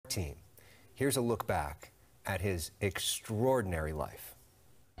Here's a look back at his extraordinary life.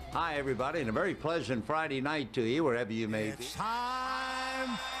 Hi, everybody, and a very pleasant Friday night to you, wherever you may be. It's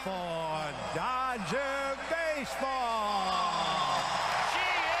time for Dodger baseball. She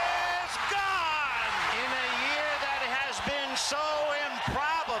is gone! In a year that has been so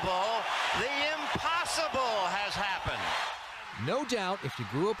improbable, the impossible has happened. No doubt, if you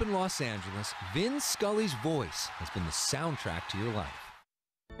grew up in Los Angeles, Vin Scully's voice has been the soundtrack to your life.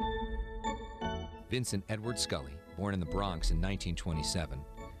 Vincent Edward Scully, born in the Bronx in 1927.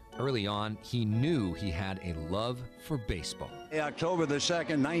 Early on, he knew he had a love for baseball. October the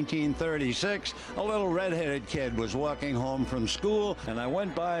 2nd, 1936, a little redheaded kid was walking home from school, and I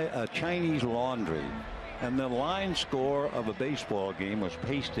went by a Chinese laundry, and the line score of a baseball game was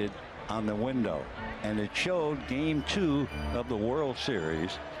pasted on the window, and it showed Game 2 of the World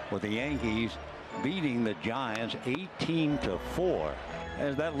Series with the Yankees beating the Giants 18-4.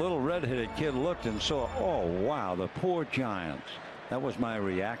 As that little redheaded kid looked and saw, oh wow, the poor Giants. That was my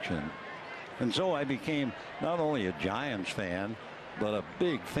reaction. And so I became not only a Giants fan, but a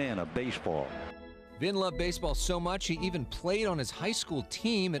big fan of baseball. Vin loved baseball so much he even played on his high school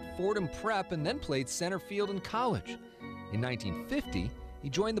team at Fordham Prep and then played center field in college. In 1950, he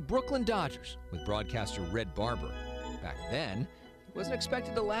joined the Brooklyn Dodgers with broadcaster Red Barber. Back then, he wasn't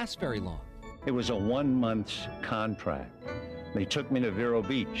expected to last very long. It was a 1-month contract. They took me to Vero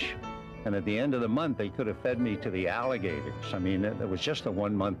Beach, and at the end of the month, they could have fed me to the alligators. I mean, it was just a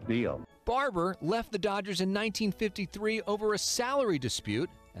 1-month deal. Barber left the Dodgers in 1953 over a salary dispute,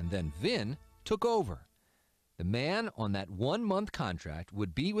 and then Vin took over. The man on that 1-month contract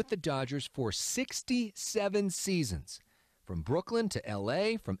would be with the Dodgers for 67 seasons. From Brooklyn to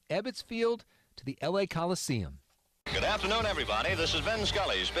L.A., from Ebbets Field to the L.A. Coliseum. Good afternoon, everybody. This is Vin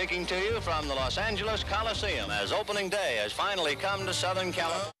Scully speaking to you from the Los Angeles Coliseum as opening day has finally come to Southern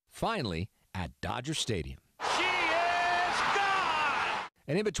California. Finally, at Dodger Stadium. She is gone!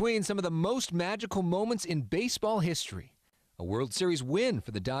 And in between, some of the most magical moments in baseball history. A World Series win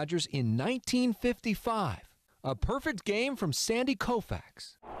for the Dodgers in 1955. A perfect game from Sandy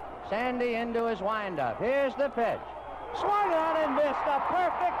Koufax. Sandy into his windup. Here's the pitch. Swung on and missed. A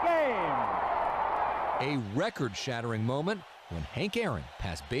perfect game. A record-shattering moment when Hank Aaron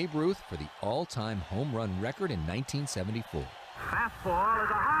passed Babe Ruth for the all-time home run record in 1974. Fastball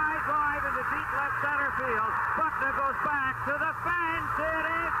is a high drive into deep left center field. Buckner goes back to the fence. It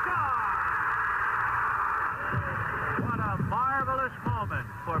is gone. What a marvelous moment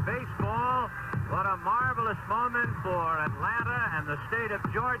for baseball. What a marvelous moment for Atlanta and the state of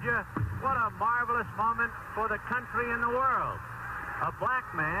Georgia. What a marvelous moment for the country and the world. A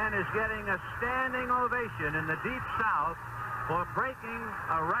black man is getting a standing ovation in the Deep South for breaking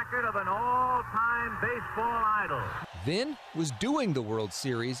a record of an all-time baseball idol. Vin was doing the World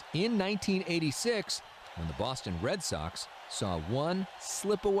Series in 1986 when the Boston Red Sox saw one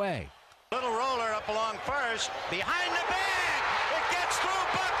slip away. Little roller up along first, behind the bag. It gets through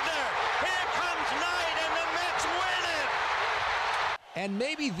Buckner. Here comes Knight, and the Mets win it. And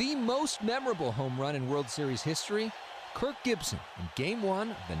maybe the most memorable home run in World Series history, Kirk Gibson in Game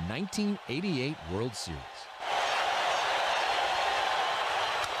 1 of the 1988 World Series.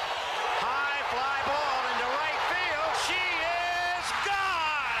 High fly ball into right field. She is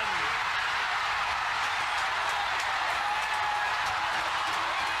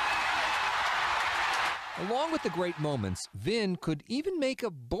gone. Along with the great moments, Vin could even make a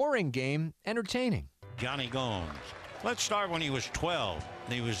boring game entertaining. Johnny Gomes. Let's start when he was 12.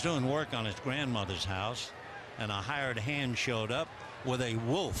 He was doing work on his grandmother's house, and a hired hand showed up with a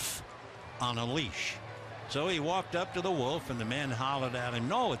wolf on a leash. So he walked up to the wolf, and the man hollered at him,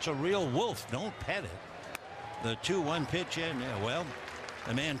 "No, it's a real wolf. Don't pet it." The 2-1 pitch in, well,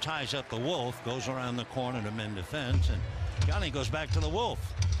 the man ties up the wolf, goes around the corner to mend the fence, and Johnny goes back to the wolf,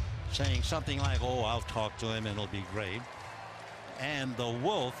 saying something like, "Oh, I'll talk to him, it'll be great." And the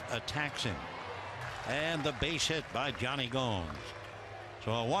wolf attacks him. And the base hit by Johnny Gomes.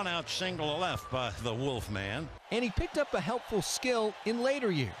 So a 1-out single left by the Wolfman. And he picked up a helpful skill in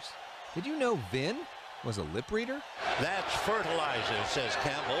later years. Did you know Vin was a lip reader? That's fertilizer, says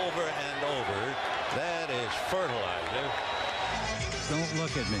Kemp over and over. That is fertilizer. Don't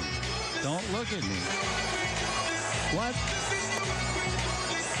look at me. Don't look at me. What?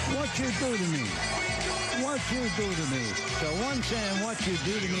 What you do to me? What you do to me? So one saying what you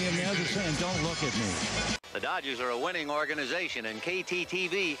do to me and the other saying don't look at me. The Dodgers are a winning organization, and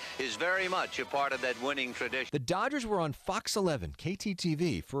KTTV is very much a part of that winning tradition. The Dodgers were on Fox 11,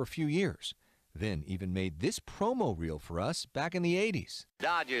 KTTV, for a few years. Vin even made this promo reel for us back in the 80s.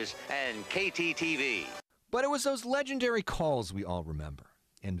 Dodgers and KTTV. But it was those legendary calls we all remember.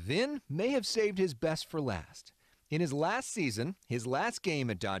 And Vin may have saved his best for last. In his last season, his last game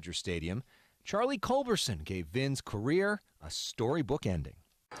at Dodger Stadium, Charlie Culberson gave Vin's career a storybook ending.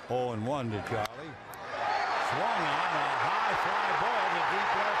 0-1 to Charlie. Swung on a high fly ball to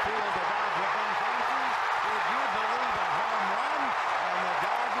deep left field to Dodger fans. Would you believe a home run? And the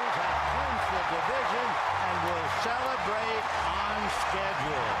Dodgers have clinched the division and will celebrate on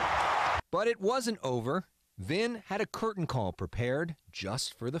schedule. But it wasn't over. Vin had a curtain call prepared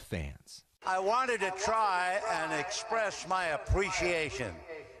just for the fans. I wanted to try and express my appreciation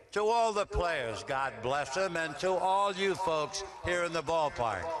to all the players, God bless them, and to all you folks here in the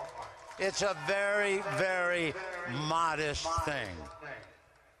ballpark. It's a very, very modest thing.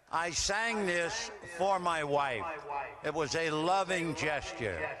 I sang this for my wife. It was a loving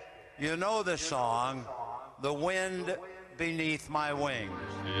gesture. You know the song, The Wind Beneath My Wings.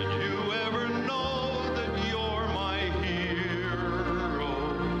 Did you ever know that you're my hero?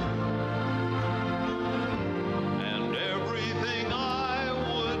 And everything I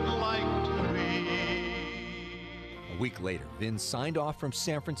would like to be. A week later, Vin signed off from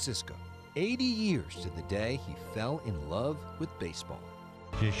San Francisco, 80 years to the day he fell in love with baseball.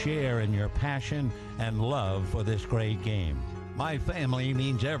 To share in your passion and love for this great game. My family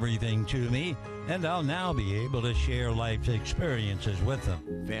means everything to me, and I'll now be able to share life's experiences with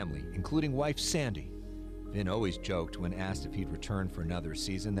them. Family, including wife Sandy. Vin always joked when asked if he'd return for another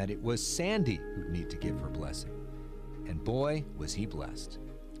season that it was Sandy who'd need to give her blessing. And boy, was he blessed.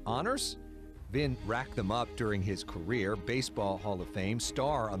 Honors? Vin racked them up during his career: Baseball Hall of Fame,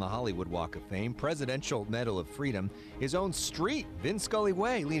 star on the Hollywood Walk of Fame, Presidential Medal of Freedom, his own street, Vin Scully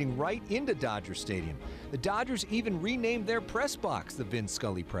Way, leading right into Dodger Stadium. The Dodgers even renamed their press box the Vin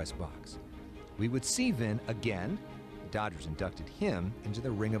Scully Press Box. We would see Vin again. The Dodgers inducted him into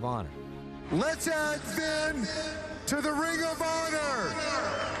the Ring of Honor. Let's add Vin to the Ring of Honor!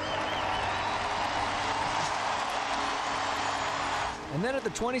 And then at the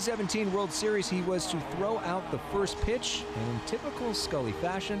 2017 World Series, he was to throw out the first pitch, and in typical Scully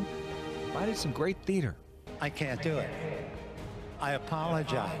fashion, provided some great theater. I can't do it. I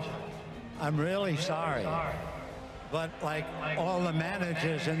apologize. I'm really sorry. But like all the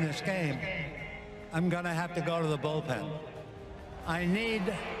managers in this game, I'm gonna have to go to the bullpen. I need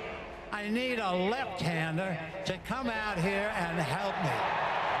a left-hander to come out here and help me.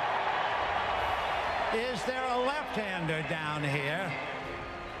 Is there a left-hander down here?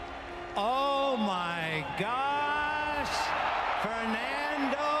 Oh my gosh!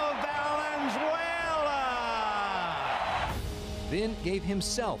 Fernando Valenzuela! Vin gave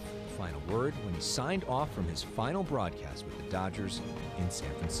himself the final word when he signed off from his final broadcast with the Dodgers in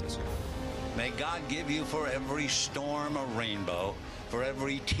San Francisco. May God give you for every storm a rainbow, for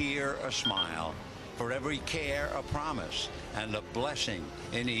every tear a smile, for every care a promise, and a blessing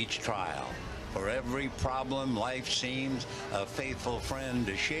in each trial. For every problem life seems a faithful friend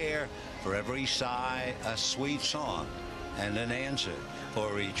to share, for every sigh a sweet song, and an answer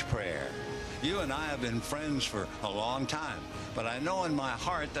for each prayer. You and I have been friends for a long time, but I know in my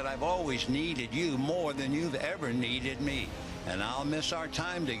heart that I've always needed you more than you've ever needed me. And I'll miss our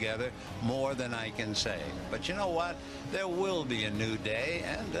time together more than I can say. But you know what? There will be a new day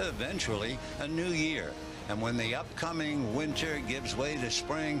and eventually a new year. And when the upcoming winter gives way to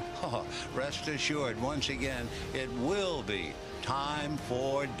spring, rest assured, once again, it will be time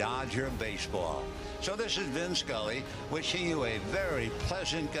for Dodger baseball. So this is Vin Scully wishing you a very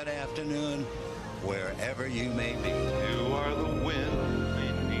pleasant good afternoon wherever you may be. You are the wind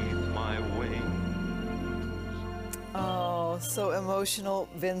beneath my wings. Oh, so emotional.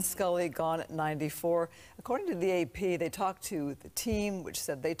 Vin Scully gone at 94. According to the AP, they talked to the team, which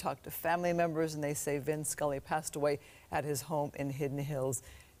said they talked to family members, and they say Vin Scully passed away at his home in Hidden Hills.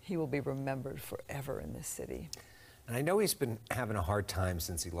 He will be remembered forever in this city. And I know he's been having a hard time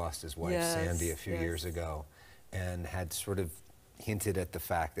since he lost his wife, Sandy, a few years ago, and had sort of hinted at the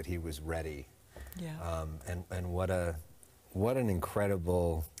fact that he was ready. Yeah. And what an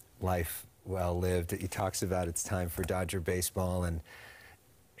incredible life well lived. He talks about it's time for Dodger baseball, and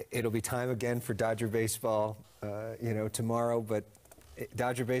it'll be time again for Dodger baseball, you know, tomorrow, but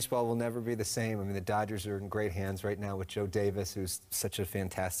Dodger baseball will never be the same. I mean, the Dodgers are in great hands right now with Joe Davis, who's such a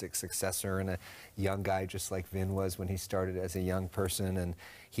fantastic successor and a young guy just like Vin was when he started as a young person, and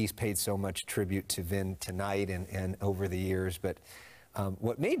he's paid so much tribute to Vin tonight and over the years. But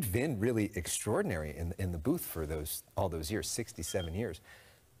what made Vin really extraordinary in the booth for all those years, 67 years,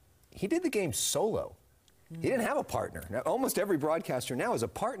 he did the game solo. He didn't have a partner. Now, almost every broadcaster now is a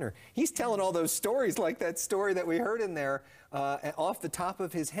partner. He's telling all those stories, like that story that we heard in there, off the top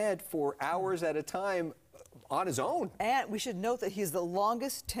of his head for hours at a time, on his own. And we should note that he's the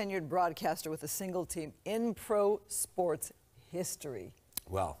longest tenured broadcaster with a single team in pro sports history.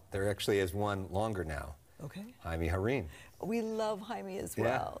 Well, there actually is one longer now. Okay. Jaime Jarrín. We love Jaime as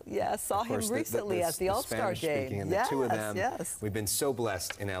well. Yeah, saw Of him course, recently at the All-Star game. And Yes, the two of them, yes. we've been so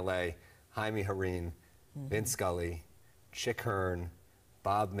blessed in LA. Jaime Jarrín, Vin Scully, Chick Hearn,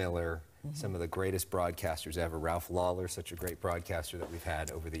 Bob Miller, some of the greatest broadcasters ever. Ralph Lawler, such a great broadcaster that we've had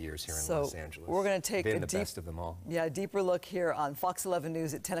over the years here in Los Angeles. We're going to take the best of them all. Yeah, a deeper look here on Fox 11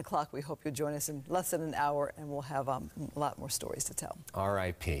 News at 10 o'clock. We hope you'll join us in less than an hour, and we'll have a lot more stories to tell.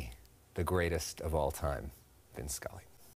 R.I.P., the greatest of all time, Vin Scully.